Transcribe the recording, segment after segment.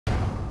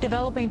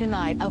Developing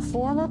tonight, a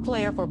former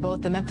player for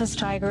both the Memphis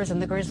Tigers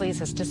and the Grizzlies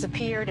has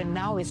disappeared, and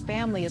now his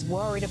family is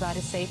worried about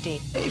his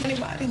safety. If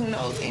anybody who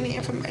knows any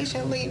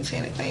information leading to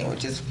anything, would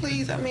just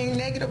please,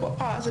 negative or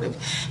positive,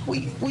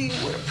 we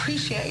would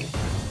appreciate.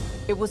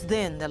 It was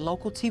then that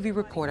local TV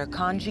reporter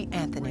Kanji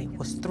Anthony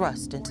was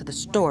thrust into the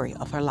story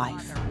of her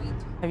life.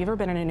 Have you ever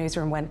been in a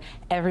newsroom when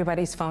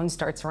everybody's phone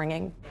starts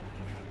ringing?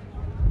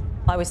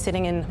 I was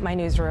sitting in my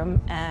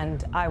newsroom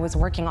and I was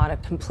working on a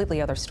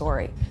completely other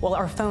story. Well,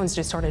 our phones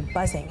just started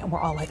buzzing and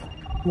we're all like,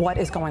 what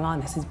is going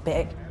on? This is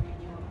big.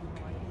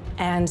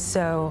 And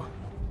so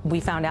we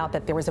found out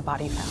that there was a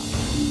body found.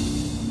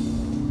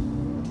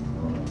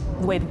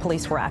 The way the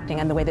police were acting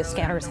and the way the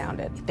scanner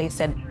sounded, they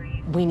said,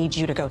 we need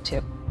you to go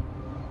too.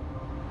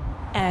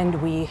 And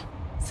we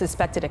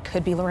suspected it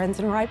could be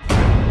Lorenzen Wright.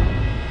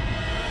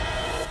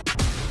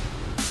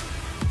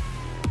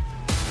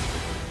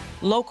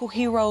 Local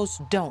heroes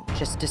don't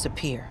just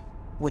disappear,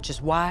 which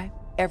is why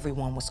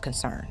everyone was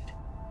concerned.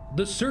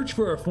 The search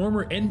for a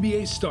former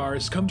NBA star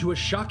has come to a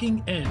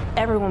shocking end.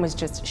 Everyone was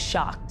just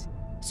shocked.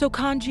 So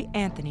Kanji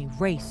Anthony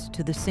raced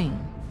to the scene.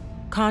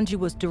 Kanji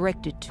was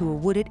directed to a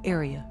wooded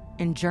area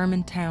in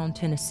Germantown,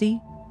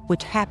 Tennessee,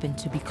 which happened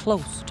to be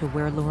close to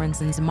where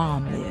Lorenzen's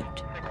mom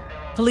lived.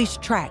 Police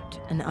tracked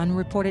an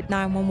unreported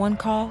 911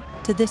 call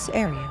to this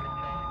area.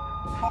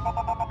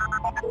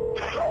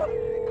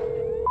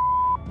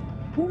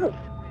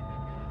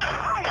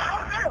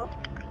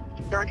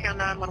 Germantown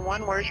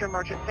 911, where's your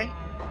emergency?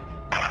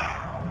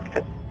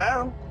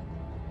 Hello?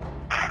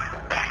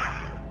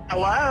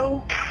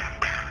 Hello?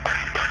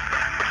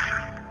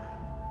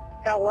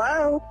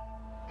 Hello?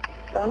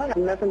 Sound like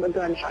I'm nothing but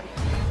gunshots.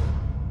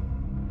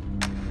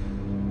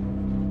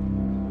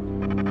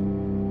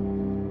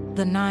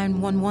 The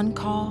 911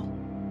 call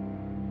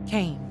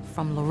came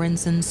from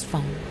Lorenzen's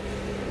phone.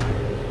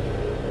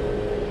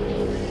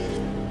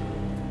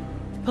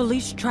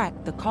 Police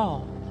tracked the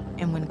call,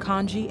 and when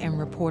Kanji and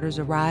reporters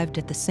arrived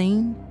at the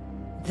scene,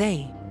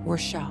 they were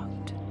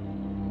shocked.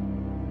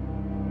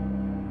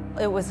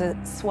 It was a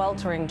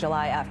sweltering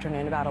July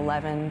afternoon, about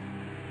 11,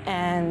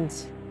 and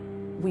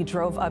we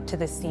drove up to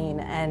the scene,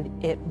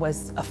 and it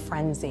was a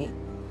frenzy.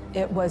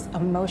 It was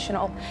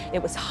emotional,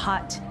 it was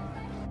hot.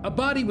 A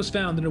body was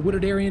found in a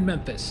wooded area in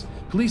Memphis.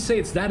 Police say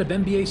it's that of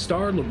NBA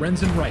star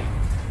Lorenzen Wright.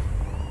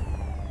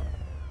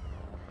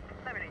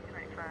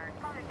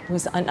 It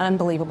was an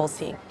unbelievable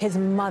scene. His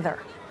mother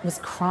was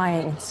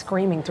crying and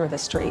screaming through the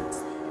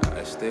streets.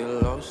 I stay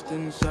lost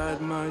inside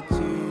my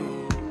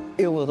tears.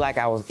 It was like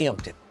I was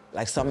empty.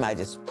 Like somebody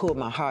just pulled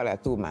my heart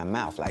out through my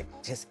mouth, like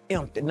just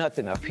empty,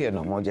 nothing up here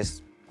no more,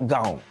 just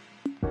gone.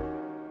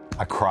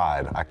 I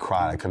cried. I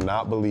could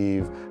not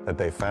believe that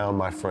they found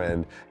my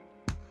friend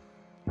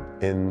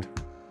in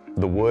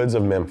the woods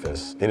of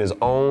Memphis, in his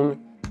own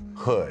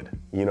hood.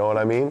 You know what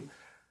I mean?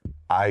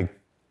 I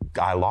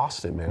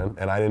lost it, man,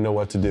 and I didn't know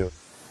what to do.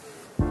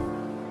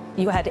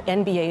 You had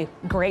NBA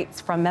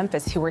greats from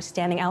Memphis who were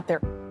standing out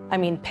there. I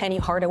mean, Penny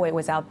Hardaway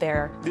was out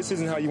there. This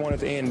isn't how you want it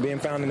to end, being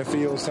found in the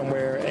field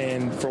somewhere,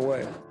 and for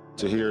what?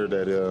 To hear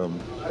that,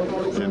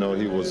 you know,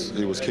 he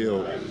was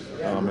killed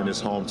in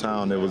his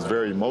hometown, it was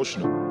very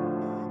emotional.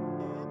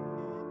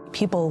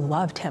 People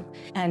loved him,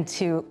 and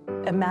to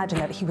imagine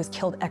that he was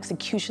killed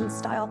execution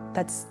style,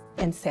 that's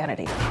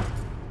insanity.